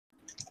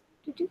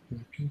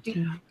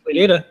Play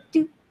data.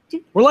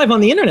 We're live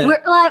on the internet.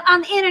 We're live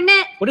on the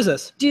internet. What is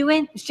this?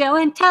 Doing show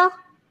and tell.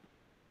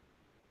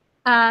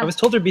 I was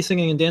told there'd be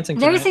singing and dancing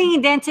tonight. They're singing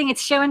and dancing.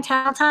 It's show and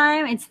tell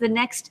time. It's the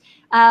next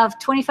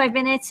 25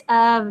 minutes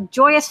of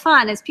joyous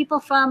fun as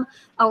people from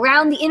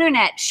around the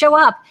internet show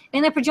up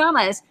in their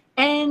pajamas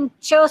and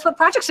show us what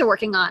projects they're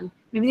working on.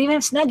 Maybe they even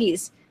have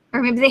Snuggies.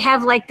 Or maybe they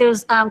have like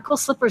those cool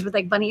slippers with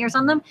like bunny ears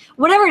on them.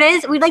 Whatever it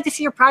is, we'd like to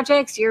see your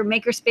projects, your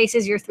maker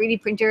spaces, your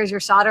 3D printers, your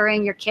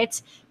soldering, your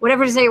kits,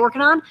 whatever it is that you're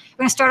working on. We're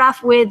going to start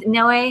off with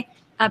Noe,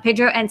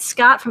 Pedro, and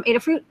Scott from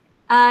Adafruit,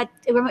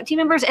 remote team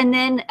members, and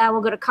then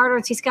we'll go to Carter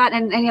and C. Scott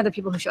and any other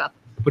people who show up.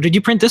 What did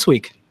you print this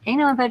week? Hey,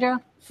 Noe and Pedro.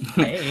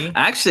 Hey.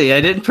 Actually, I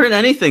didn't print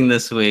anything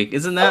this week.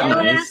 Isn't that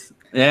nice?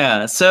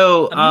 Yeah.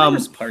 So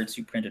there's parts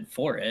you printed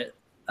for it.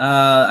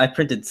 I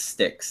printed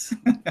sticks.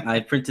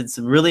 I printed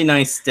some really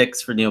nice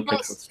sticks for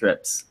NeoPixel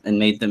strips and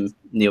made them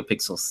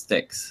NeoPixel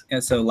sticks. Yeah,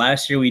 so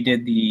last year we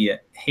did the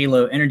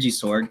Halo Energy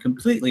Sword,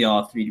 completely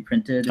all 3D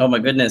printed. Oh my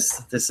goodness,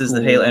 this is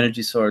the Halo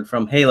Energy Sword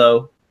from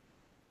Halo.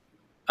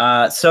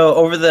 So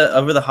over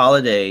the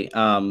holiday,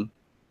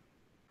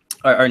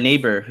 our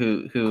neighbor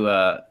who's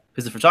a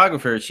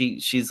photographer,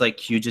 she's like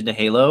huge into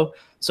Halo.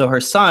 So her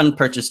son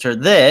purchased her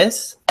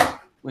this,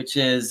 which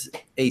is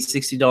a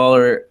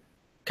 $60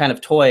 kind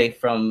of toy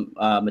from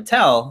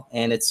Mattel,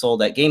 and it's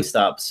sold at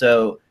GameStop.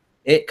 So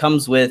it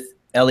comes with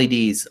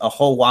LEDs, a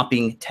whole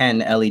whopping 10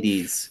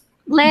 LEDs.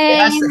 Lame.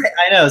 Yes,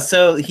 I know.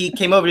 So he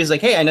came over, he's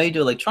like, hey, I know you do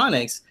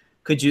electronics.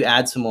 Could you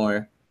add some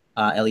more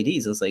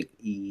LEDs? I was like,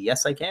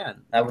 yes, I can.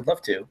 I would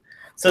love to.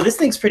 So this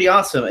thing's pretty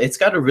awesome. It's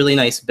got a really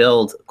nice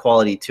build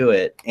quality to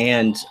it.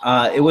 And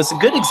it was a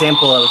good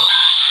example of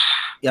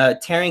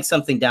tearing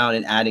something down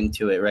and adding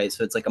to it, right?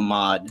 So it's like a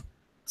mod.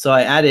 So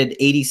I added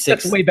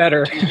 86. That's way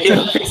better.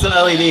 Some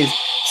LEDs.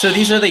 So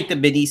these are like the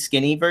mini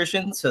skinny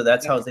version. So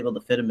that's how I was able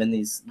to fit them in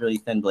these really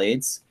thin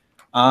blades.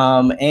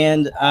 I'm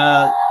reusing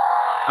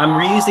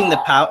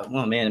the power.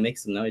 Oh man, it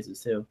makes some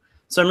noises too.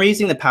 So I'm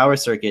reusing the power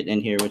circuit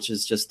in here, which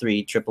is just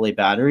 3 AAA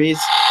batteries.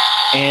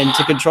 And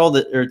to control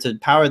to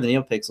power the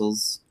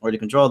NeoPixels, or to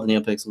control the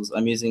NeoPixels,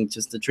 I'm using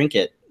just a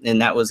trinket,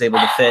 and that was able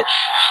to fit.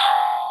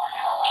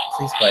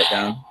 Please quiet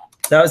down.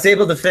 That was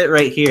able to fit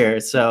right here.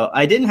 So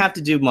I didn't have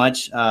to do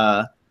much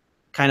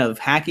kind of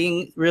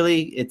hacking,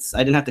 really. I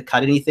didn't have to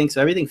cut anything, so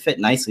everything fit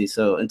nicely.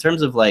 So in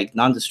terms of like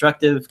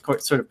non-destructive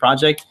sort of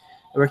project,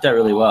 it worked out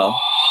really well.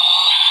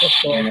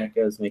 That's cool. And there it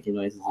goes, making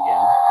noises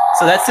again.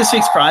 So that's this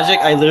week's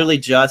project. I literally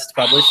just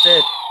published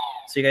it,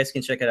 so you guys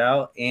can check it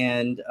out.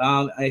 And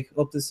I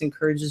hope this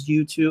encourages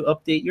you to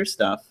update your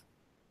stuff.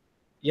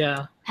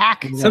 Yeah.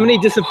 Hack. So many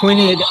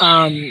disappointed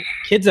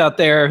kids out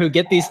there who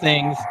get these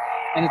things,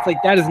 and it's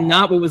like, that is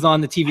not what was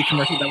on the TV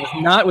commercial. That was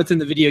not what's in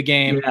the video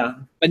game. Yeah.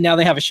 But now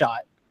they have a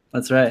shot.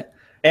 That's right.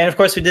 And of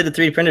course, we did the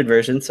 3D printed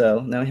version,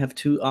 so now we have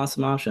 2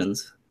 awesome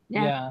options.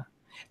 Yeah.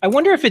 I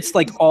wonder if it's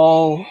like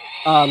all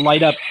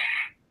light up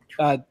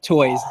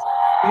toys.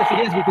 And if it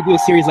is, we could do a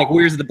series like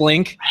Where's the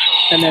Blink?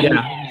 And then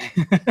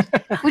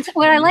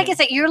What I like is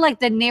that you're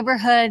like the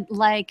neighborhood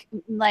like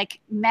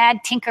mad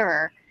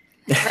tinkerer,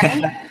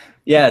 right?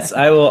 Yes,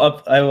 I will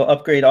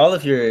upgrade all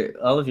of your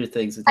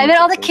things. I bet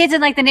all the kids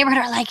in like the neighborhood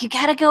are like, you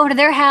gotta go to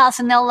their house,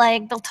 and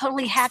they'll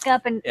totally hack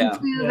up and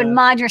improve and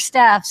mod your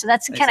stuff. So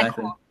that's kind of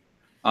cool.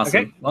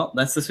 Awesome. Okay. Well,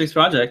 that's this week's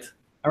project.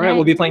 All right,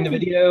 we'll be playing the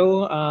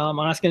video on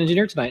Ask an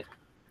Engineer tonight.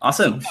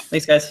 Awesome.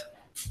 Thanks, guys.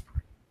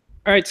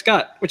 All right,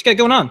 Scott, what you got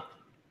going on?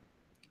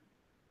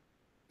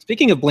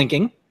 Speaking of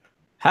blinking.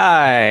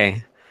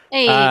 Hi.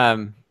 Hey.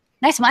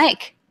 Nice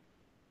mic.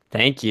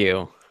 Thank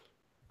you.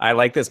 I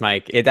like this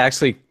mic. It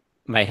actually,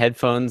 my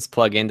headphones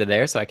plug into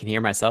there so I can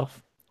hear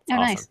myself. It's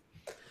awesome.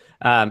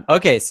 Nice.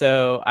 Okay,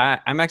 so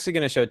I'm actually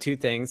going to show 2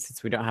 things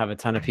since we don't have a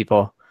ton of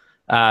people.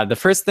 The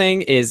first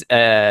thing is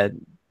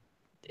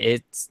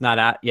it's not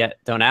out yet.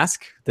 Don't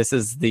ask. This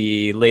is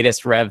the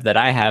latest rev that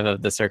I have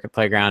of the Circuit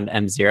Playground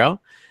M0.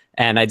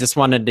 And I just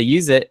wanted to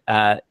use it.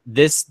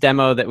 This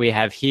demo that we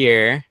have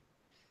here,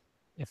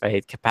 if I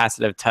hit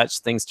capacitive touch,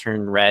 things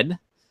turn red.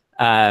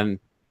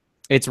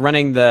 It's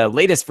running the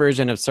latest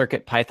version of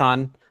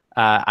CircuitPython.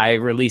 I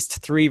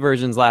released 3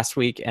 versions last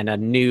week and a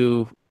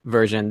new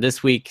version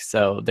this week.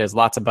 So there's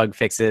lots of bug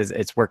fixes.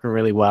 It's working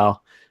really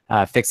well.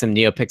 Fix some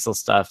NeoPixel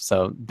stuff.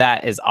 So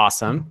that is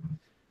awesome.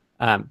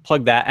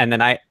 Plug that. And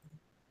then I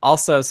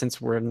also,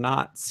 since we're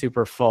not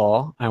super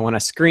full, I want to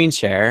screen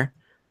share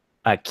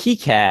a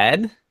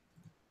KiCad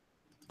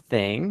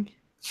thing.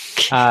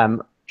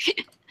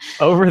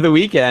 Over the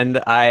weekend,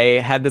 I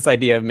had this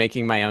idea of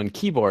making my own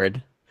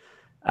keyboard.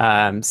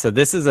 So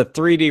this is a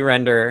 3D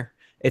render.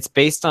 It's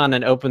based on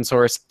an open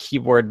source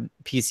keyboard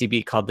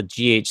PCB called the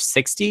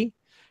GH60.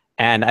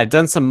 And I've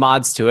done some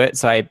mods to it.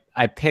 So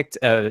I picked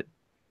a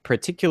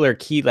particular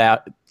key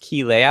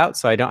layout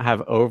so I don't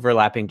have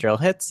overlapping drill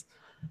hits,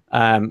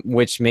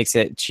 which makes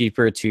it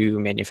cheaper to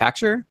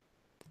manufacture.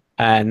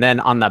 And then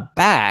on the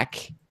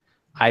back,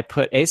 I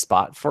put a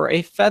spot for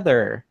a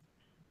feather.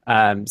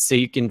 So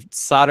you can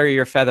solder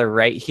your feather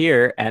right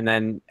here and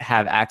then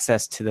have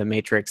access to the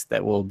matrix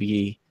that will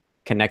be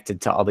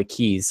connected to all the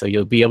keys. So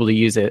you'll be able to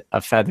use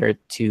a feather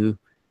to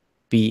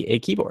be a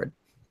keyboard.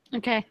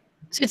 Okay.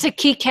 So it's a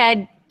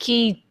keycad,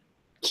 keycad.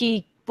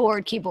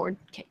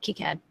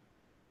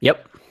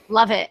 Yep.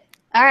 Love it.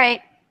 All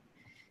right.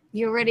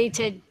 You're ready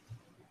to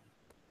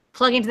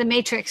plug into the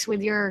matrix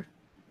with your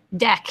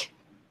deck.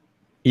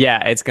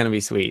 Yeah, it's going to be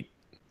sweet.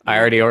 I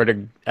already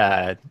ordered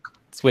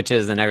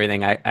switches and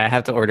everything. I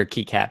have to order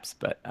keycaps,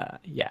 but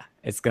yeah,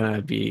 it's going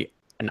to be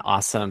an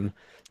awesome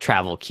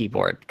travel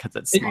keyboard because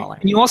it's smaller.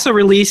 And you also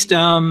released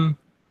some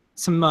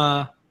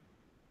CircuitPython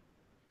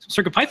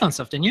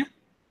stuff, didn't you?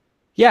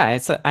 Yeah,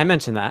 I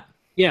mentioned that.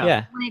 Yeah.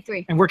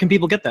 183. And where can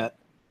people get that?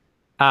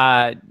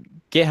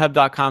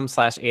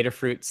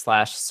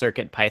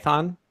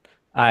 GitHub.com/Adafruit/CircuitPython.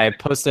 I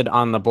posted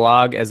on the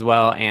blog as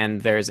well,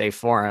 and there's a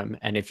forum.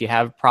 And if you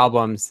have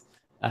problems,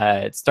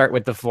 start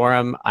with the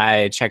forum.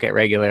 I check it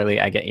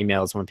regularly. I get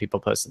emails when people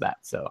post that,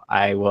 so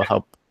I will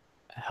help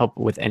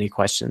with any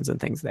questions and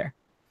things there.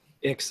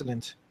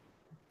 Excellent.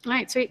 All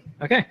right, sweet.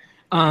 Okay,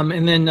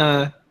 and then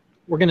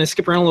we're gonna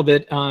skip around a little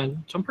bit.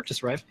 John Park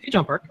just arrived. Hey,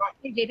 John Park.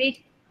 Hey,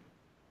 JB.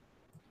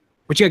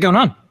 What you got going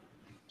on?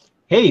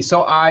 Hey,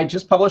 so I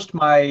just published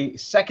my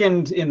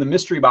second in the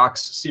Mystery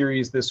Box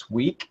series this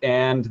week,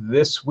 and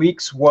this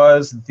week's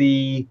was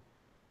the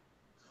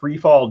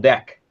Freefall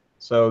deck.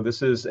 So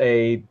this is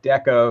a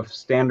deck of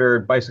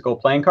standard bicycle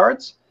playing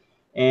cards,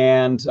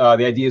 and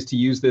the idea is to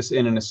use this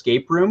in an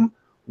escape room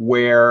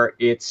where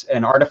it's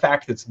an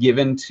artifact that's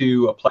given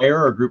to a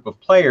player or a group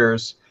of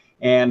players,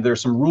 and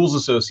there's some rules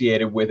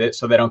associated with it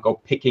so they don't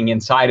go picking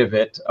inside of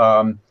it.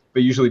 But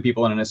usually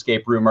people in an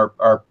escape room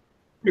are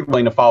pretty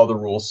willing to follow the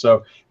rules.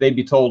 So they'd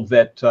be told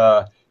that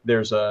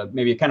there's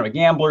maybe a kind of a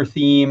gambler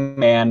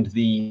theme, and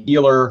the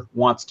dealer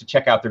wants to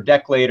check out their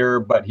deck later,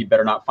 but he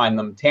better not find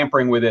them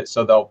tampering with it,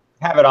 so they'll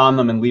have it on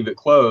them and leave it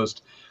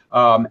closed.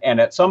 And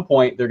at some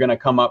point, they're going to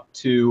come up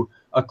to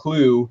a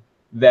clue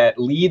that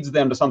leads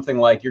them to something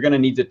like, you're going to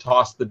need to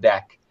toss the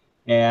deck.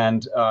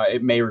 And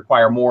it may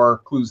require more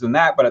clues than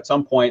that, but at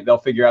some point, they'll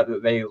figure out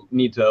that they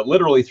need to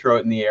literally throw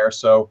it in the air.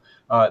 So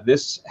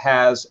this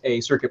has a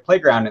circuit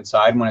playground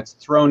inside. When it's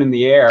thrown in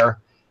the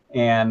air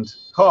and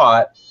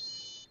caught,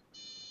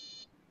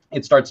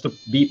 it starts to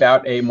beep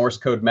out a Morse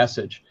code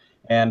message.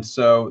 And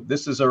so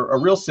this is a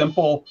real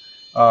simple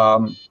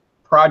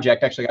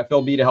project. Actually, I got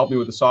Phil B to help me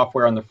with the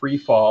software on the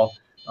Freefall.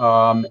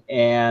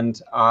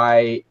 And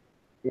I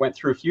went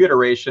through a few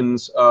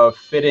iterations of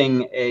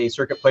fitting a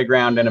circuit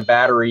playground and a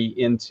battery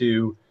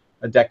into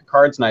a deck of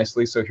cards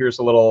nicely. So here's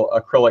a little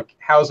acrylic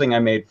housing I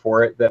made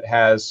for it that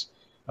has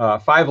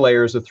 5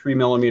 layers of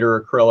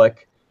 3mm acrylic,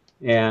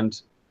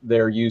 and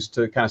they're used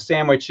to kind of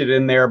sandwich it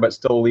in there, but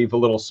still leave a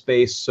little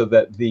space so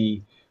that the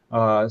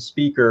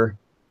speaker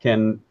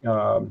can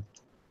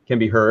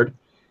be heard.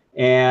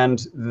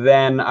 And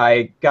then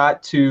I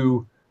got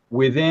to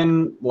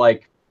within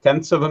like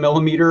 1/10 of a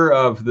millimeter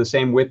of the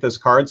same width as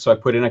cards, so I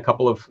put in a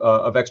couple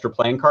of extra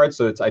playing cards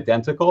so it's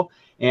identical,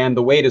 and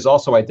the weight is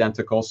also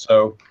identical.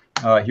 So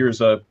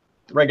here's a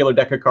regular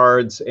deck of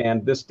cards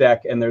and this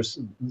deck, and there's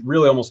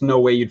really almost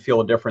no way you'd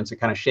feel a difference. It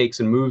kind of shakes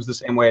and moves the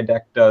same way a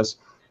deck does.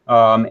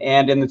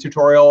 And in the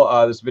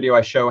tutorial, this video,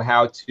 I show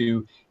how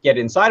to get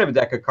inside of a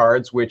deck of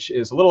cards, which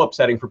is a little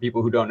upsetting for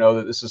people who don't know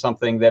that this is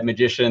something that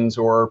magicians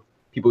or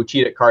people who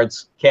cheat at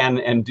cards can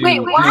and do.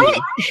 Wait,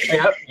 what?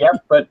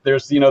 Yep, but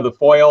there's, the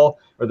foil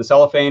or the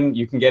cellophane,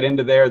 you can get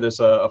into there. There's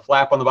a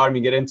flap on the bottom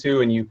you get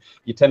into, and you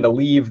tend to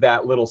leave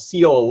that little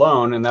seal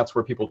alone, and that's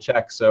where people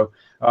check. So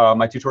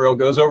my tutorial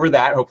goes over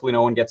that. Hopefully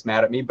no one gets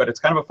mad at me, but it's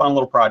kind of a fun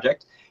little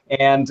project.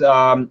 And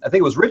I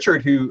think it was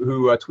Richard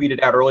who tweeted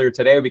out earlier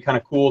today, it would be kind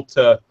of cool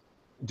to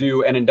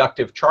do an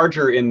inductive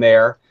charger in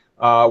there,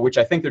 which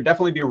I think there'd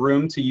definitely be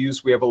room to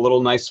use. We have a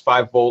little nice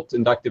 5-volt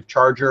inductive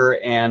charger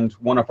and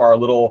one of our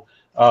little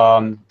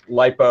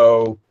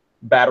LiPo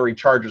battery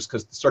chargers,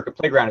 because the circuit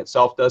playground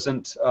itself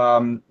doesn't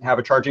have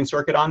a charging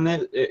circuit on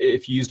it.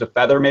 If you used a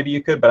feather, maybe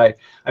you could, but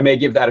I may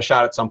give that a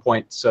shot at some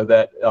point, so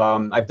that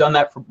I've done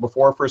that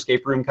before for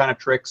escape room kind of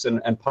tricks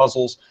and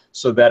puzzles,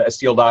 so that a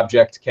sealed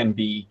object can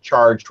be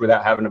charged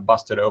without having to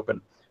bust it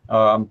open.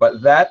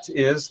 But that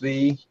is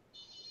the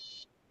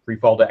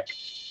Freefall deck.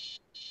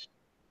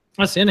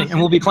 Outstanding. And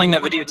we'll be playing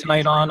that video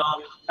tonight on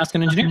Ask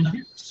an Engineer.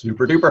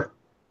 Super duper.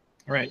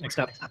 All right, next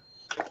up.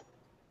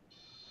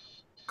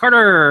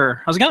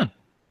 Carter, how's it going?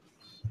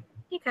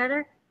 Hey,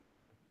 Carter.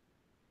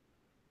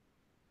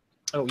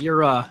 Oh,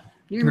 you're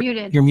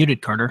muted. You're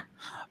muted, Carter.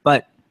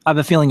 But I have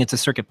a feeling it's a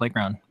circuit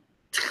playground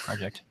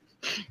project.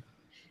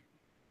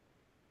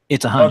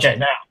 It's a hunch. Okay,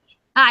 now.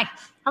 Hi.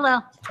 Hello.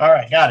 All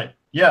right, got it.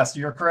 Yes,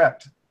 you're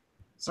correct.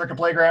 Circuit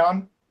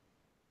playground,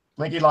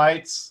 blinky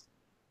lights,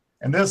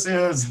 and this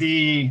is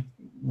the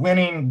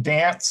winning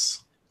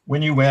dance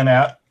when you win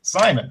at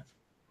Simon.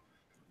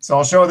 So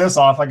I'll show this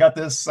off. I got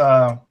this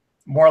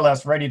more or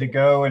less ready to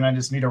go, and I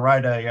just need to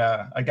write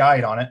a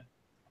guide on it.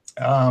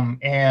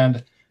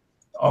 And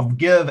I'll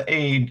give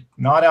a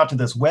nod out to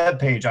this web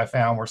page I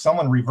found where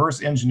someone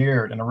reverse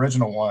engineered an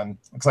original one.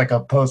 Looks like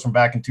a post from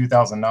back in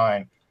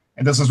 2009.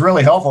 And this was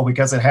really helpful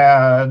because it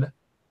had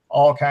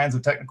all kinds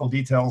of technical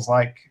details,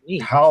 like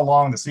how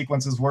long the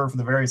sequences were for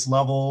the various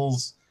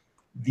levels.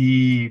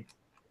 The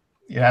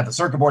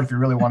circuit board, if you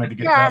really wanted to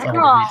get that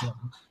level of detail.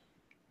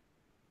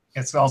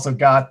 It's also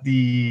got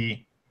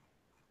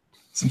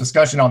some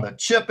discussion on the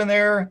chip in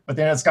there, but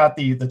then it's got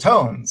the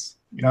tones,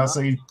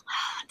 so you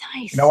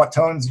know what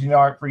tones you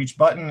are for each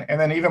button. And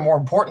then even more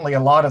importantly, a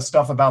lot of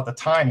stuff about the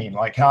timing,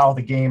 like how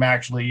the game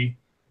actually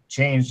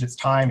changed its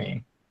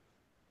timing.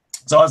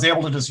 So I was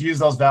able to just use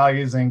those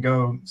values and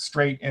go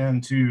straight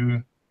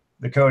into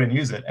the code and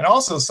use it. And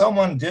also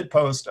someone did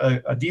post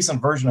a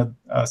decent version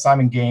of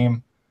Simon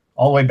game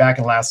all the way back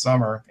in last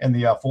summer in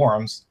the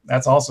forums.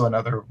 That's also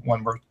another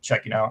one worth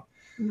checking out.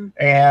 Mm-hmm.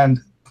 And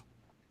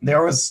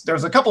there's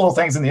a couple of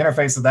things in the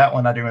interface of that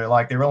one I didn't really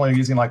like. They were only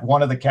using like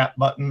one of the cat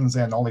buttons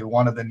and only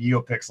one of the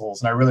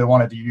NeoPixels. And I really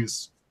wanted to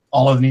use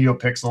all of the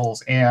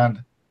NeoPixels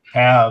and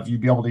have you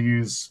be able to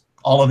use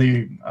all of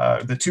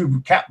the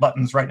two cat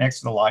buttons right next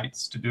to the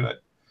lights to do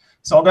it.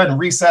 So I'll go ahead and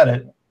reset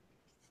it,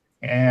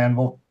 and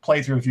we'll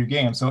play through a few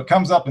games. So it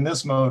comes up in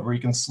this mode where you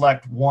can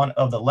select one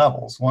of the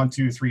levels, 1,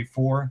 2, 3,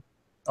 4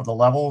 of the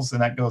levels,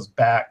 and that goes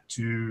back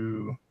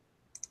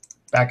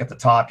at the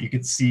top. You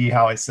can see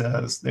how it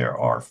says there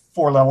are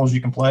 4 levels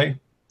you can play.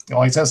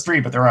 Well, it says 3,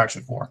 but there are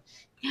actually 4.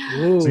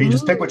 Ooh. So you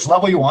just pick which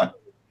level you want,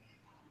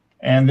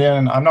 and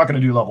then I'm not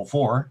going to do level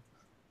 4.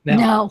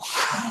 No.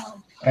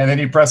 And then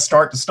you press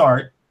start to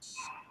start,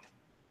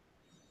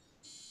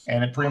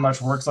 and it pretty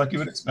much works like you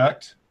would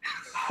expect.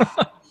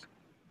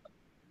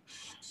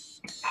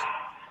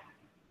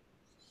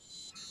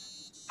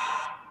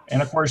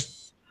 And of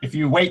course, if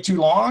you wait too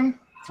long,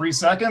 3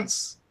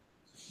 seconds,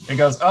 it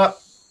goes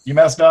up. You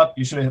messed up.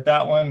 You should have hit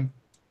that one.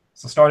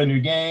 So start a new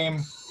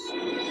game.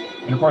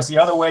 And of course, the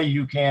other way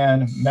you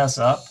can mess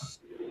up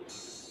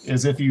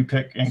is if you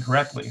pick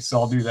incorrectly. So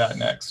I'll do that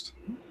next.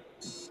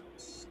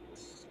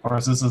 Of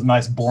course, this is a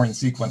nice boring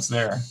sequence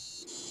there.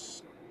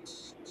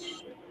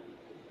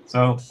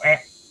 So it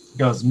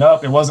goes,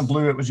 nope, it wasn't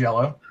blue, it was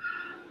yellow.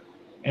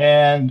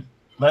 And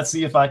let's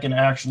see if I can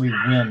actually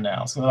win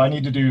now. So I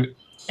need to do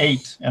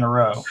 8 in a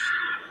row.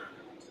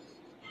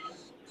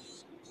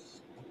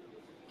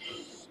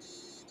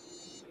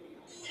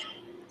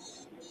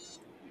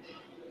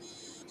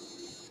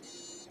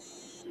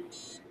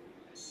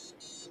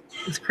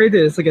 It's crazy.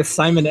 It's like a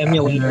Simon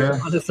emulator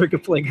on the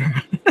circuit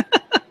playground.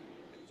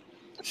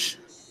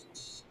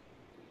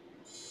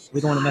 We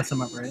don't want to mess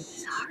him up, right?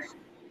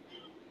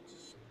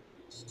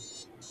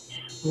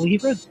 Well, he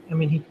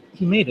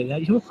made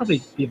it. He will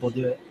probably be able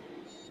to do it.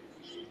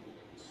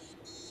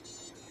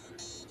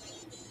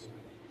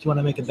 Do you want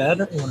to make a bet?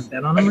 You want to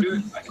bet on him?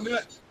 I can do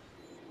it.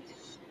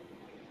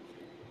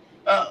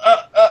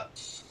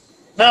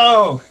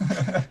 No.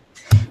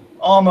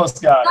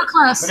 Almost got it. Not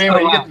close. But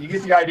anyway, you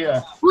get the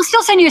idea. We'll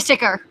still send you a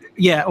sticker.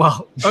 Yeah,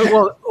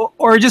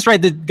 or just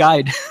write the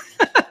guide.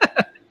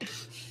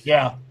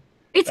 Yeah.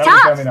 It's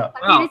tough.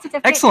 Wow.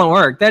 Excellent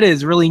work. That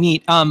is really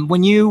neat.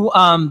 When you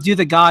do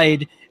the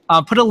guide,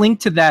 put a link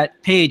to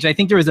that page. I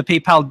think there is a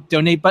PayPal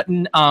donate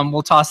button.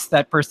 We'll toss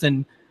that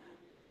person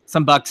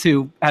some bucks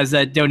who has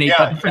a donate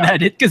button for that,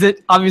 because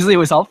it obviously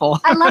was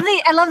helpful. I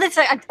love this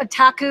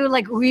otaku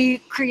like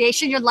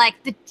recreation. You're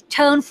like the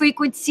tone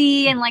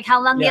frequency and like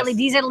how long the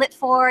LEDs are lit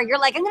for. You're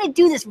like, I'm gonna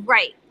do this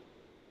right.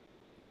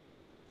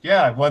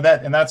 Yeah, well,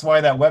 that's why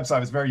that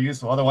website was very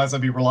useful. Otherwise, I'd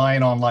be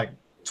relying on like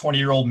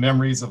 20-year-old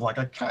memories of like,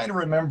 I kind of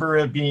remember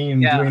it being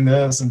doing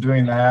this and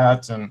doing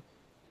that, and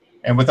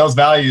with those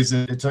values,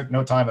 it took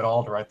no time at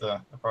all to write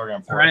the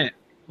program for. All right.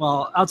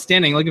 Well,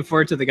 outstanding. Looking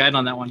forward to the guide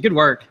on that one. Good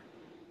work.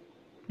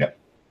 Yep.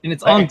 And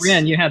it's on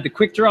brand. You had the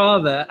quick draw,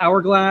 the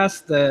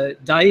hourglass, the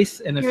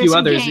dice, and a few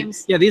others.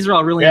 Games. Yeah, these are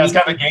all really neat. It's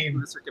kind of a game.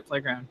 The circuit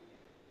playground.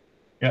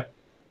 Yep.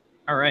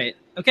 All right.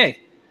 Okay.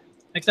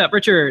 Next up,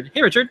 Richard.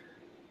 Hey, Richard.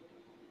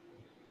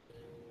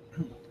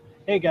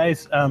 Hey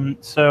guys.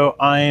 So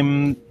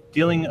I'm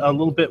dealing a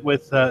little bit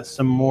with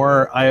some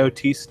more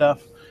IoT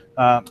stuff.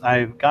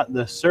 I've got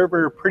the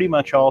server pretty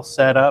much all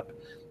set up,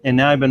 and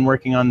now I've been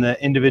working on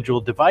the individual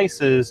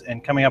devices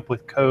and coming up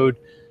with code.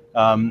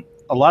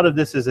 A lot of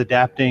this is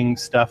adapting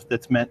stuff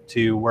that's meant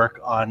to work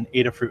on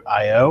Adafruit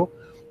IO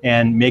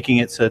and making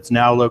it so it's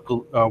now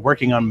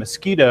working on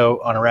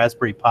Mosquito on a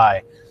Raspberry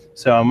Pi.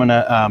 So I'm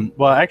gonna, I'm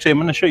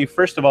gonna show you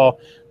first of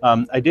all.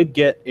 I did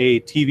get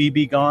a TV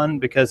Be Gone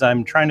because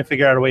I'm trying to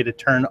figure out a way to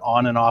turn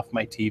on and off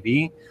my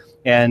TV,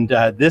 and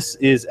this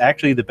is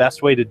actually the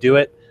best way to do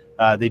it.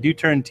 They do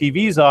turn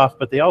TVs off,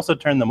 but they also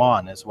turn them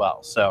on as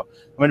well. So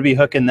I'm going to be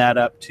hooking that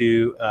up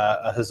to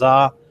a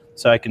Huzzah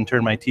so I can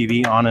turn my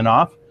TV on and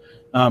off.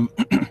 And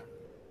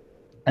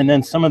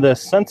then some of the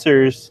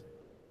sensors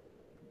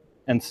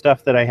and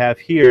stuff that I have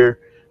here.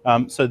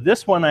 So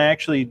this one I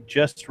actually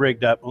just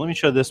rigged up. Let me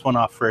show this one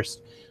off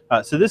first.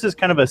 So this is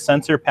kind of a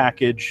sensor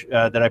package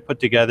that I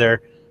put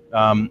together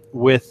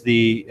with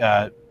the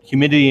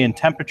humidity and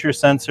temperature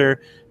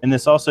sensor. And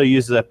this also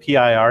uses a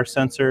PIR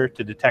sensor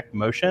to detect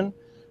motion.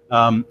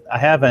 I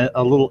have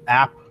a little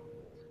app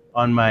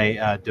on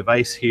my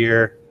device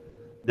here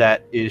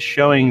that is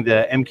showing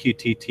the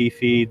MQTT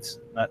feeds.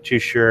 Not too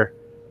sure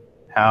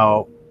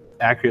how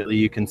accurately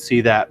you can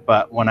see that,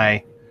 but when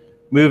I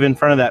move in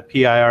front of that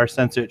PIR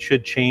sensor, it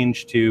should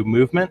change to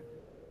movement.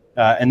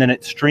 And then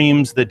it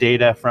streams the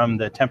data from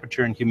the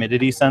temperature and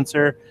humidity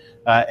sensor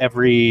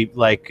every,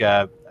 like,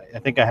 I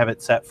think I have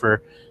it set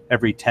for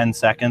every 10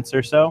 seconds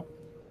or so.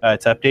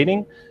 It's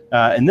updating.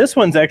 And this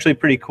one's actually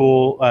pretty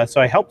cool.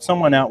 So I helped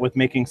someone out with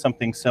making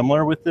something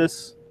similar with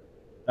this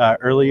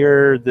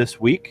earlier this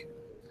week.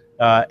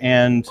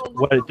 And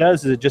what it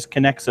does is it just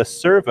connects a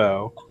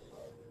servo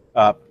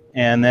up,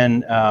 and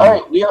then... All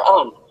right, we are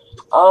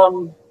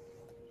on.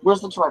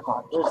 Where's the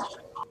tripod?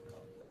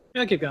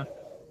 Yeah, keep going.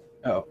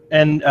 Oh,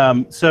 and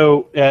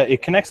so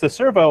it connects the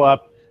servo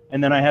up,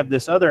 and then I have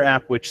this other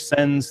app which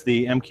sends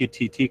the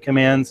MQTT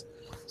commands.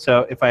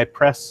 So if I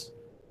press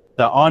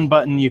the on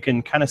button, you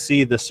can kind of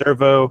see the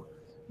servo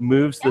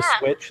moves the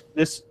switch.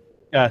 This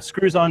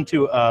screws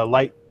onto a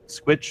light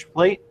switch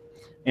plate,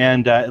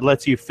 and it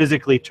lets you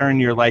physically turn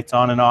your lights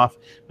on and off,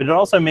 but it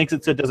also makes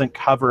it so it doesn't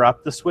cover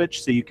up the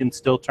switch, so you can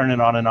still turn it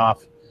on and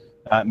off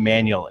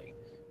manually.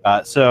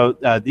 So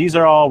these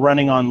are all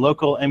running on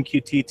local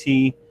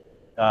MQTT,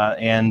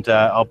 and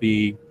I'll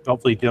be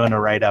hopefully doing a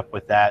write-up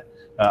with that,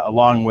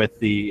 along with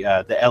the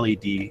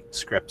LED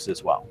scripts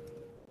as well.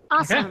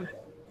 Awesome. Okay.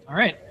 All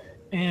right.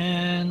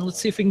 And let's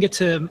see if we can get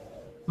to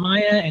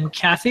Maya and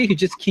Kathy, who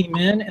just came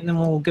in, and then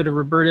we'll go to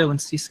Roberto and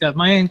see Scott.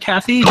 Maya and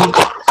Kathy.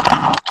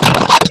 A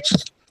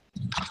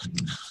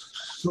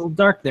little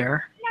dark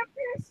there.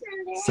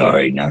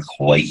 Sorry, not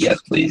quite yet,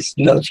 please.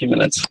 Another few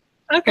minutes.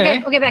 Okay.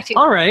 We'll get back to you.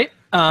 All right.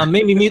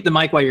 Maybe mute the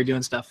mic while you're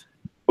doing stuff.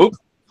 Oop.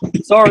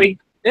 Sorry.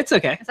 It's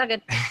okay. It's all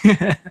good.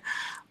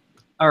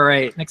 All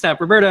right. Next up,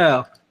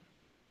 Roberto.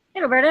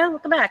 Hey, Roberto.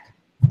 Welcome back.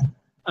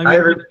 Hi,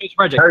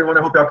 everyone.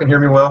 I hope y'all can hear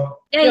me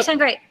well. Yeah, you sound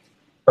great.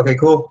 Okay,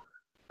 cool.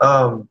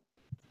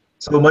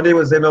 So Monday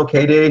was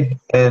MLK Day,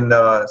 and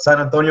San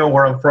Antonio,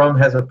 where I'm from,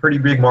 has a pretty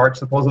big march.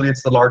 Supposedly,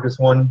 it's the largest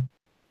one.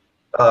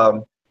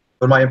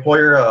 But my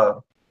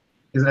employer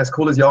isn't as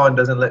cool as y'all and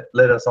doesn't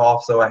let us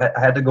off, so I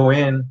had to go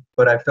in,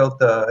 but I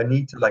felt a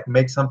need to like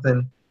make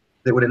something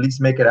that would at least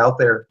make it out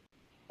there.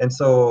 And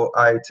so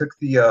I took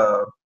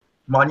the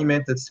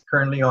monument that's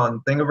currently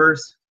on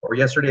Thingiverse, or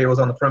yesterday it was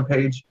on the front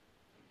page,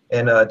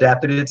 and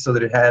adapted it so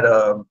that it had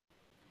a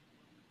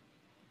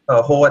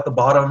hole at the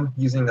bottom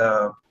using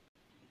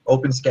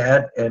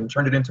OpenSCAD, and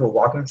turned it into a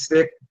walking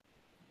stick.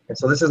 And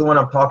so this is the one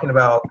I'm talking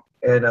about,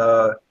 and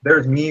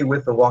there's me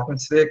with the walking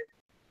stick.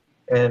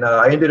 And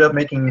I ended up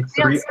making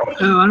 3.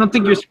 Oh, I don't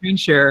think your screen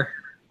share.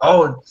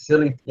 Oh,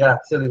 silly. Yeah,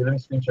 silly. Let me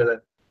screen share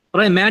that.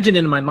 But I imagined it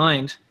in my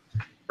mind.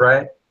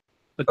 Right?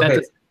 But that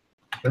okay.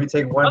 Let me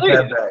take one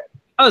tab back.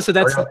 Oh, so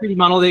that's the 3D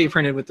model that you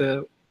printed with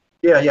the...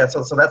 Yeah.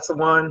 So that's the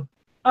one.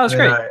 Oh, that's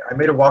great. I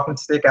made a walking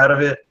stick out of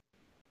it.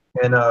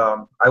 And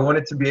I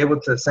wanted to be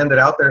able to send it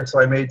out there, so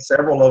I made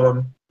several of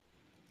them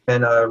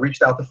and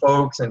reached out to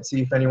folks and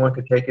see if anyone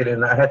could take it.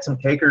 And I had some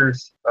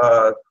takers,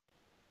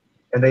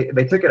 and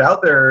they took it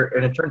out there,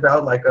 and it turns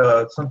out like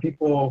some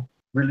people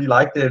really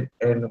liked it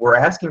and were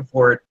asking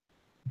for it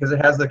because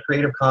it has the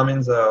Creative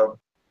Commons.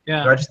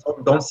 Yeah. I just told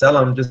them, don't sell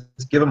them, just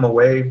give them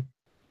away.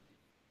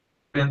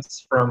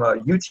 From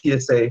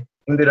UTSA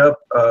ended up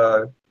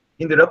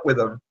with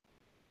them,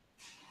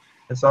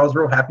 and so I was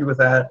real happy with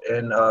that.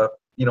 And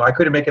you know, I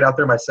couldn't make it out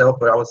there myself,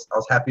 but I was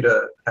happy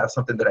to have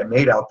something that I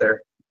made out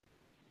there.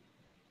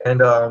 And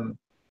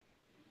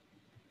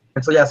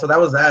so yeah, so that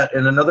was that.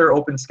 And another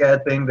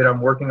OpenSCAD thing that I'm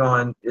working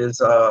on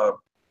is a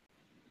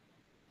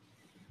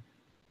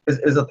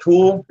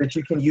tool that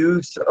you can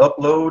use to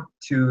upload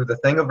to the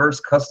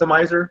Thingiverse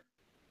customizer.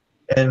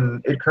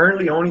 And it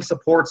currently only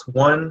supports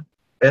one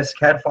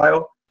SCAD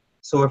file.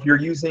 So if you're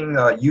using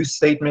use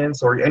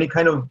statements or any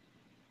kind of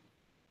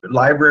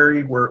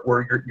library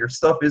where your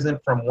stuff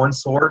isn't from one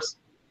source,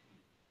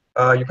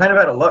 you're kind of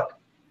out of luck.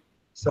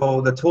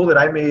 So the tool that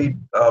I made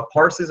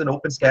parses an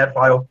OpenSCAD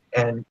file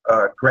and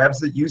grabs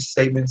the use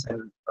statements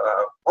and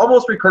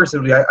almost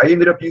recursively. I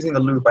ended up using a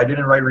loop. I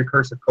didn't write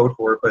recursive code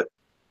for it, but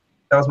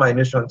that was my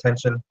initial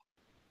intention.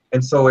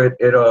 And so it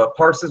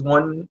parses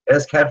one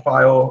SCAD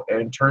file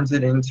and turns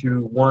it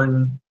into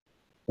one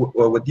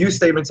with use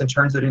statements and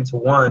turns it into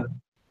one.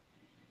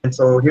 And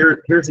so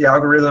here's the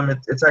algorithm.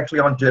 It's actually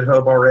on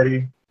GitHub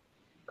already.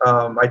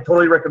 I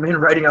totally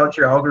recommend writing out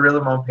your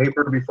algorithm on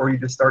paper before you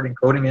just start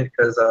encoding it,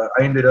 because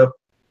I ended up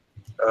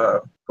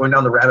going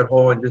down the rabbit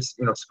hole and just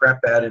scrap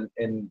that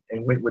and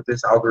went with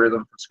this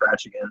algorithm from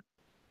scratch again.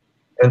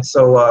 And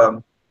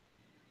so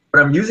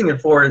what I'm using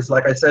it for is,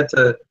 like I said,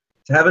 to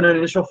have an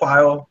initial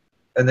file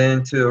and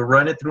then to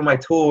run it through my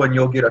tool, and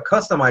you'll get a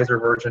customizer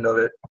version of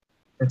it.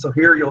 And so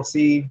here you'll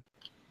see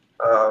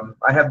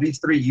I have these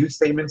 3 use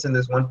statements in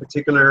this one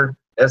particular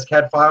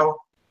SCAD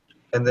file,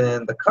 and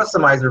then the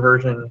customizer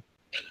version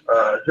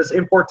just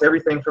imports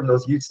everything from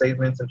those use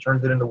statements and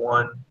turns it into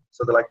one,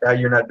 so that like that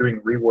you're not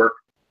doing rework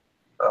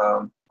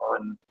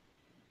on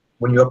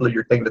when you upload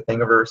your thing to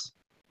Thingiverse.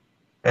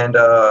 And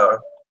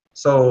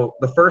so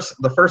the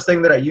first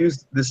thing that I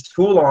used this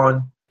tool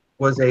on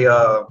was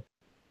the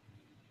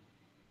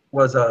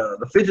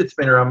fidget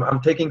spinner.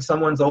 I'm taking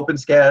someone's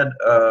OpenSCAD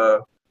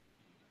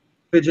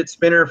fidget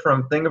spinner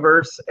from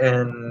Thingiverse,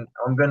 and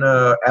I'm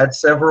gonna add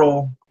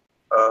several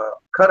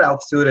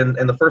cutouts to it.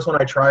 And the first one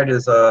I tried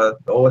is the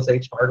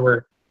OSH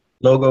hardware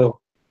logo.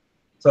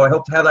 So I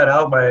hope to have that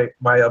out.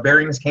 My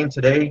bearings came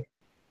today,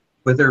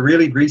 but they're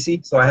really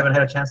greasy, so I haven't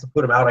had a chance to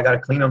put them out. I got to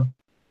clean them.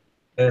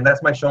 And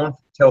that's my show and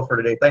tell for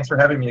today. Thanks for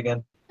having me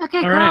again. Okay,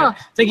 All cool. right.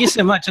 Thank you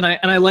so much. And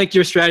I liked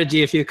your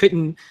strategy. If you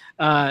couldn't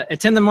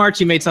attend the march,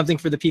 you made something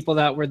for the people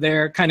that were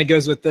there. Kind of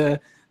goes with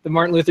the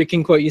Martin Luther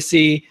King quote you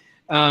see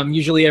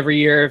usually every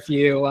year. If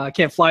you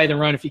can't fly, then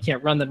run. If you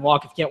can't run, then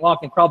walk. If you can't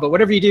walk, then crawl. But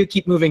whatever you do,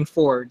 keep moving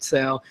forward.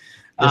 So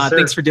Yes, sir.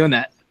 thanks for doing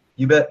that.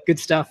 You bet. Good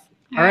stuff.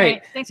 All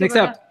right. Thanks, Next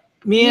Roberta. up,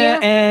 Mia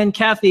and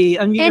Kathy.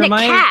 Unmute And your a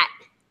mic cat.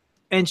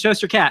 and show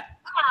us your cat.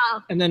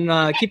 Oh. And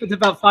then keep it to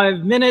about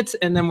 5 minutes,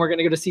 and then we're going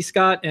to go to see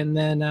Scott, and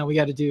then we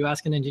got to do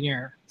Ask an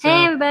Engineer. So,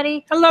 Hey,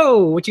 everybody.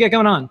 hello. What you got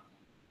going on?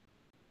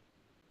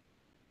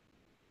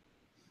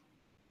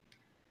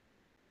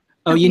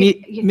 Oh, you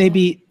need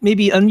maybe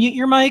unmute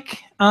your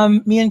mic,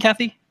 Mia and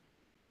Kathy.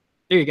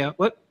 There you go.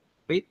 What?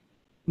 Wait.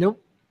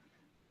 Nope.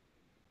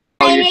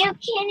 My new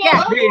kitty.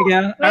 Yeah, there you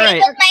go. All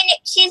right.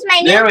 She's my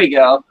new. There we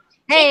go.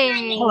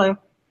 Hey. Hello.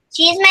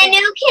 She's my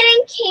new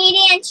kitten,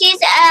 Katie, and she's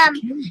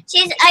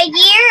a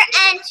year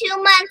and 2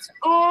 months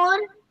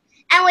old,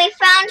 and we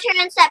found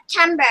her in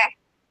September.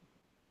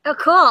 Oh,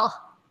 cool.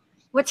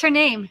 What's her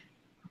name?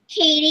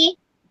 Katie.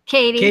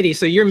 Katie. Katie.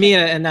 So you're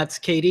Mia, and that's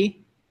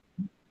Katie.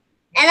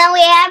 And then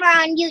we have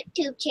her on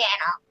YouTube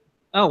channel.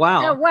 Oh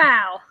wow. Oh,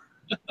 wow.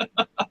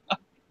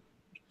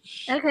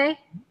 Okay.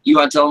 You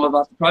want to tell them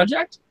about the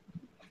project?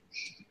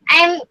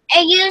 I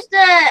used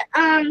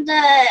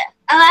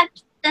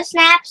the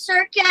snap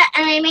circuit,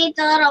 and I made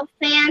the little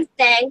fan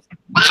thing.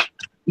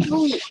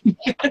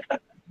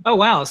 Oh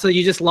wow. So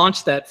you just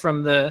launched that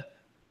from the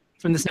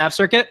snap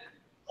circuit?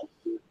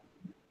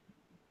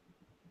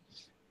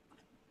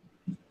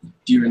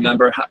 Do you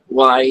remember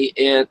why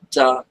it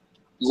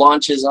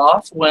launches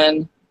off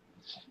when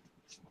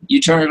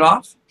you turn it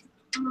off?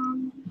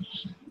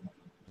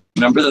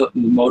 Remember the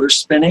motor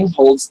spinning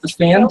holds the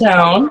fan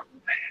down.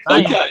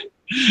 Okay.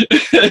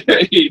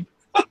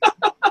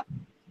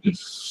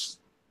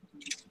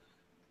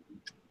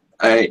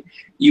 All right.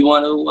 You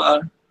want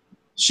to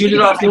shoot it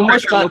off one more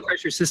time? Low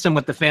pressure system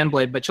with the fan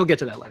blade, but you'll get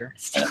to that later.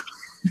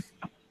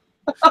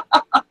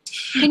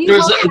 Can you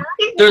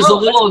There's a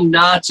little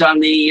notch on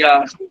the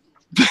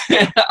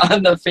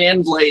on the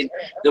fan blade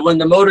that when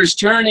the motor's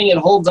turning, it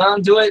holds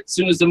on to it. As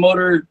soon as the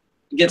motor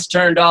gets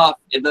turned off,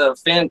 the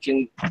fan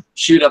can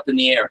shoot up in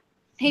the air.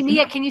 Hey,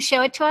 Mia, can you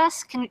show it to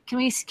us? Can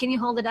you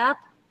hold it up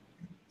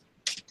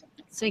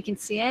so we can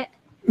see it?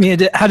 Mia,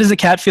 how does the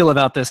cat feel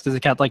about this? Does the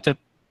cat like to?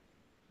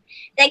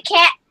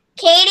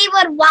 Katie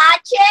would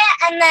watch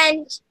it, and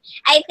then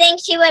I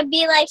think she would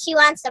be like she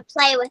wants to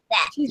play with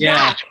it.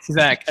 Yeah, she's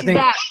back. I think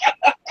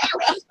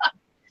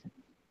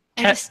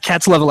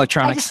cats love I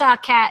electronics. just saw a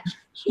cat.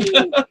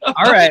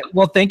 All right.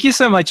 Well, thank you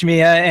so much,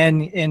 Mia,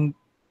 and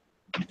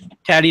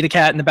Caddy the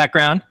cat in the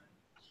background.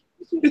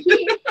 Thank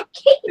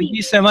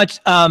you so much.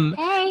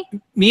 Hey.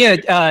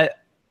 Mia,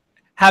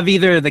 have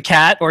either the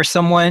cat or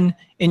someone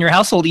in your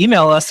household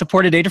email us,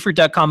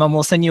 support@adafruit.com, and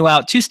we'll send you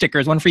out 2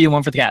 stickers, one for you,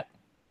 one for the cat.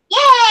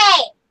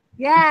 Yay!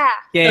 Yeah.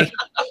 Yay.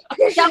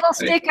 Double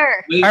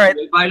sticker. All right.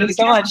 Thank you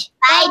so much.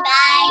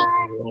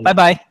 Bye-bye.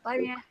 Bye-bye. Bye,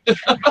 Mia.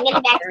 I'm getting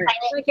back to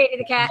Bye, Katie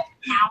the cat.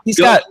 He's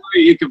Don't got.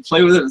 worry, you can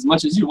play with it as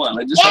much as you want.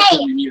 I just have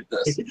to mute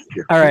this.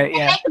 All right. I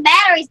Yeah. think the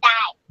batteries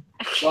died.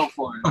 Go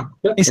for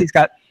it. Hey,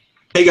 Scott.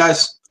 Hey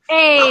guys,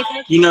 Hey.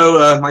 you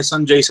know my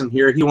son Jason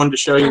here. He wanted to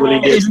show you what he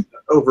did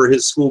over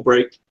his school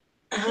break.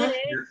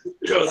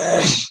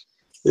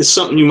 It's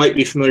something you might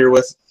be familiar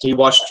with. He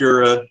watched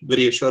your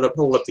video. Showed up.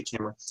 Hold up the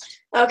camera.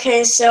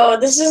 Okay, so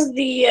this is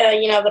the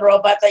you know, the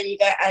robot that you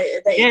got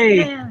that Yay.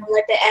 you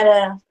like to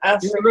add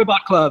The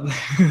Robot Club.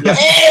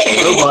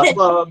 Robot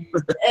Club.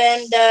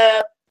 And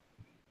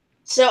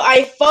so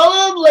I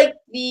followed like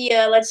the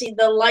let's see,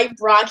 the live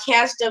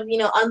broadcast of, you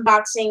know,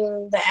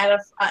 unboxing the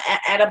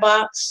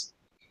Adabox,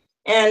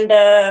 and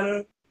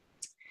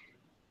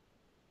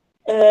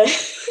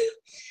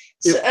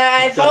so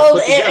I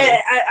followed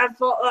it. I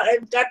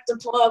got to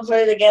put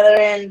it together,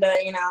 and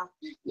you know,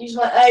 use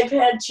my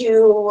iPad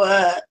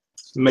to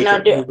Make you know,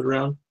 it move it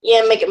around.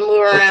 Yeah, make it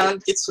move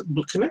around. It's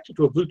connected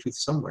to a Bluetooth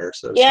somewhere,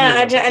 so. Yeah,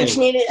 I just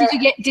needed.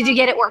 Did you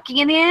get it working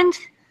in the end?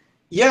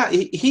 Yeah,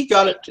 he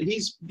got it.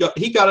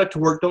 He got it to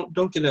work.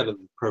 Don't get out of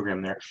the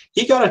program there.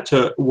 He got it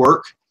to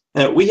work.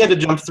 We had to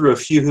jump through a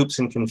few hoops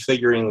in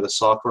configuring the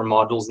software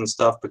modules and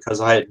stuff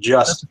because I had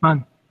just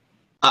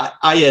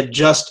I had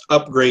just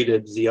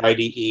upgraded the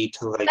IDE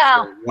to like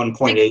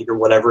 1.8 or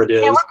whatever it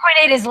is. Yeah,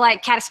 1.8 is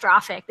like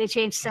catastrophic. They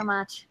changed so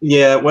much.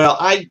 Yeah, well,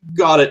 I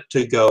got it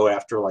to go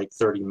after like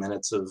 30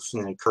 minutes of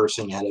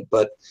cursing at it,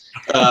 but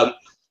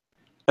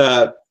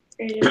but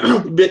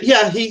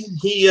yeah, he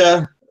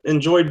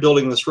enjoyed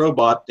building this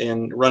robot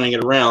and running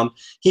it around.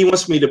 He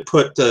wants me to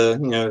put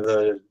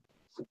the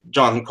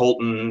Jonathan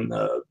Colton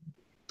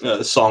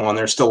song on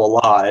there, Still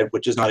Alive,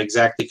 which is not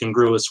exactly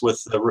congruous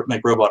with the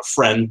Make Robot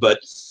Friend, but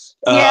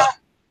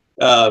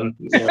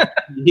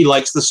He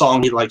likes the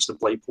song. He likes to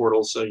play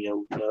Portal. So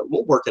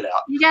we'll work it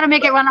out. You got to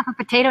make it run off a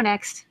potato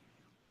next.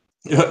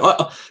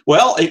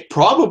 Well, it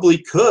probably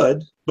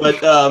could,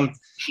 but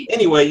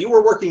anyway, you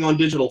were working on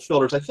digital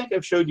filters. I think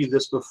I've showed you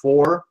this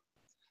before,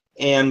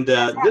 and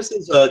this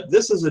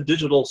is a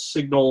digital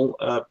signal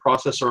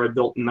processor I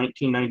built in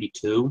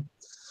 1992.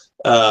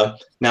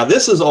 Now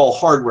this is all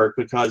hardware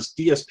because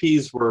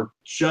DSPs were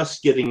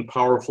just getting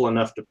powerful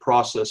enough to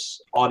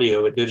process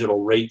audio at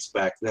digital rates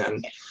back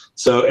then.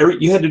 So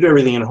you had to do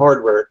everything in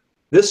hardware.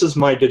 This is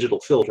my digital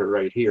filter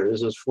right here.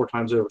 This is 4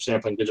 times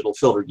oversampling digital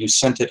filter. You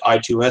sent it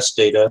I2S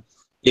data.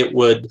 It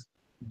would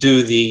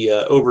do the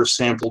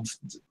oversampled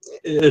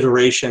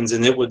iterations,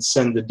 and it would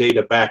send the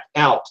data back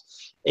out.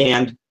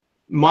 And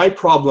my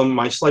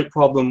slight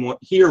problem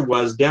here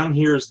was down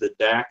here is the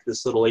DAC,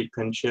 this little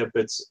 8-pin chip.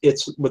 This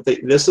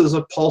is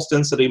a pulse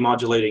density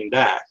modulating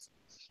DAC,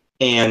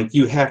 and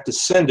you have to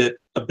send it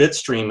a bit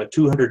stream at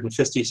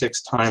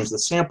 256 times the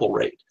sample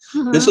rate.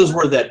 This is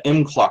where that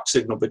M clock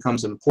signal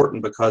becomes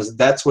important because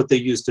that's what they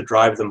use to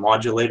drive the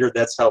modulator.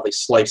 That's how they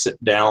slice it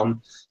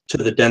down to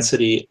the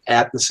density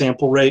at the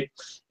sample rate.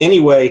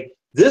 Anyway,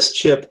 this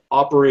chip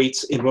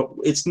operates in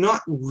it's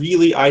not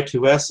really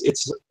I2S.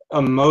 It's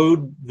a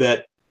mode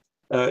that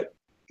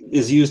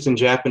is used in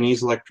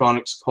Japanese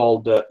electronics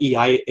called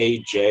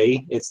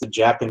EIAJ. It's the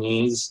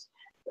Japanese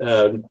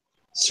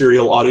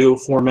serial audio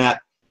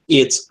format.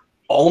 It's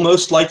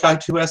almost like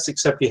I2S,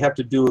 except you have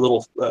to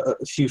do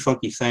a few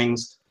funky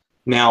things.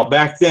 Now,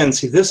 back then,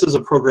 see, this is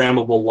a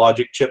programmable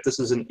logic chip. This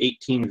is an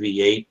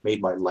 18V8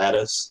 made by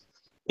Lattice.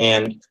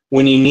 And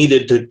when you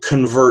needed to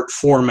convert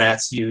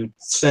formats, you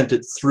sent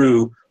it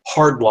through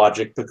hard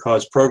logic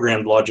because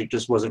programmed logic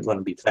just wasn't going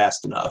to be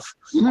fast enough.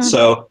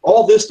 So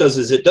all this does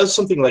is it does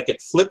something like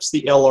it flips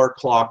the LR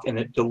clock and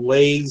it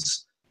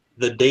delays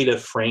the data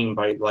frame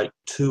by like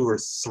 2 or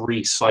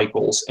 3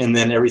 cycles, and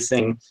then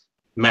everything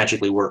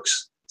magically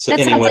works. So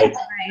anyway,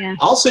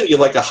 I'll send you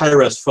like a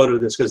high-res photo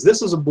of this because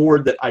this is a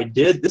board that I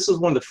did. This is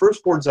one of the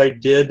first boards I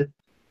did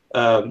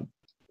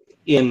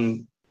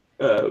in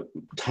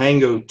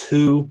Tango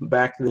 2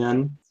 back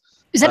then.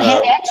 Is that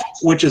hand etched?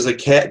 Which is a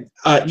cat.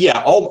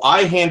 Yeah,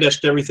 I hand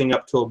etched everything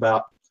up till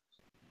about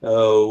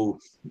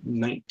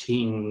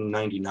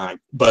 1999.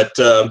 But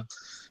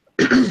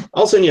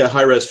I'll send you a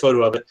high-res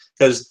photo of it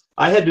because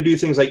I had to do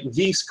things like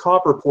these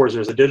copper pores.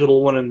 There's a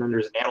digital one and then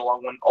there's an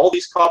analog one. All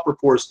these copper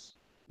pores,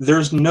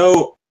 there's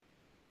no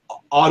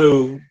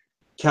auto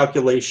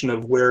calculation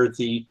of where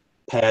the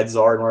pads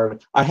are and where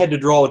I had to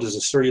draw it as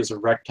a series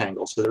of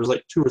rectangles. So there's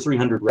like 200 or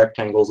 300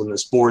 rectangles in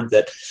this board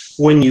that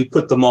when you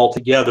put them all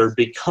together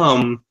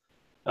become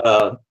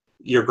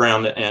your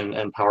ground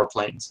and power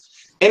planes.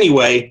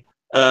 Anyway,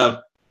 I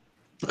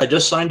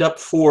just signed up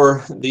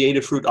for the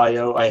Adafruit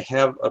IO. I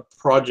have a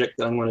project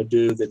that I'm going to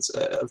do that's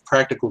of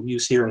practical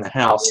use here in the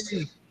house.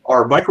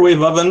 Our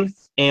microwave oven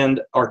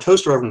and our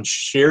toaster oven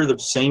share the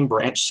same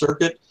branch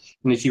circuit.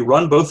 And if you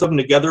run both of them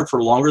together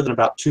for longer than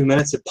about 2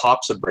 minutes, it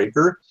pops a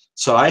breaker.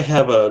 So I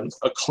have a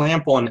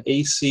clamp on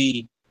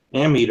AC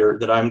ammeter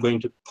that I'm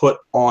going to put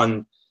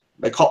on,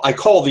 I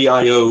call the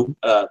IO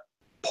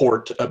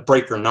port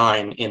breaker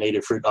 9 in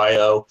Adafruit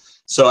IO.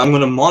 So I'm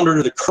going to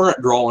monitor the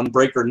current draw on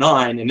breaker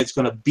 9, and it's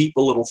going to beep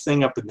a little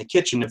thing up in the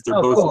kitchen if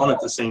they're both on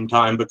at the same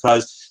time,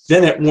 because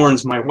then it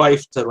warns my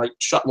wife to like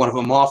shut one of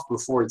them off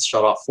before it's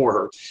shut off for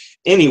her.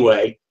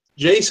 Anyway,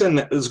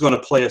 Jason is going to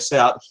play us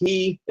out.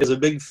 He is a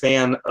big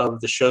fan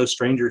of the show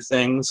Stranger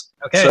Things.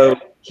 Okay. So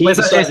he's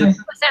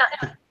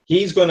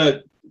going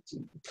to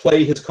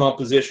play his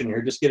composition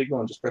here. Just get it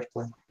going. Just press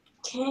play.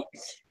 Okay.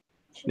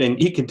 And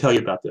he can tell you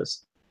about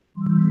this.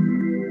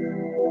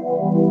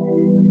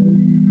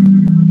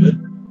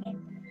 Good.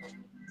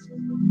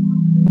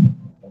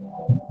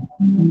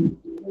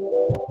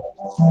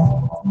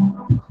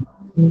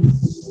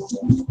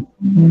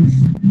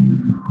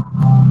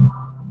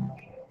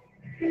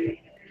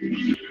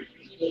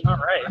 All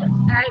right. All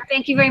right.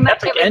 Thank you very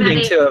much, Epic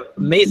ending to an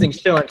amazing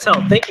show and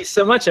tell. Thank you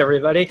so much,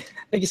 everybody.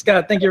 Thank you,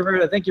 Scott. Thank you,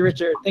 Roberta. Thank you,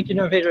 Richard. Thank you,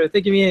 Noah Pedro.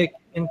 Thank you, Mia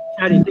and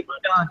Patty. Thank you,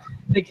 John.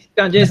 Thank you,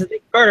 John, Jason.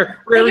 Thank you, Carter.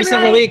 We're every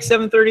single week,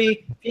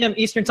 7:30 p.m.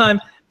 Eastern Time.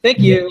 Thank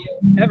you,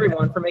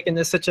 everyone, for making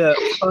this such a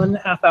fun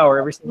half hour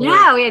every single week.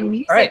 Yeah, we had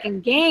music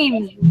and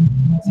games.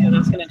 See how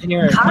that's going to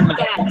engineer.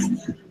 Bye-bye.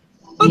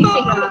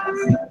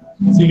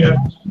 See you guys.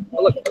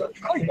 Oh, look.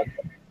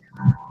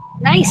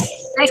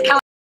 Nice. Nice color.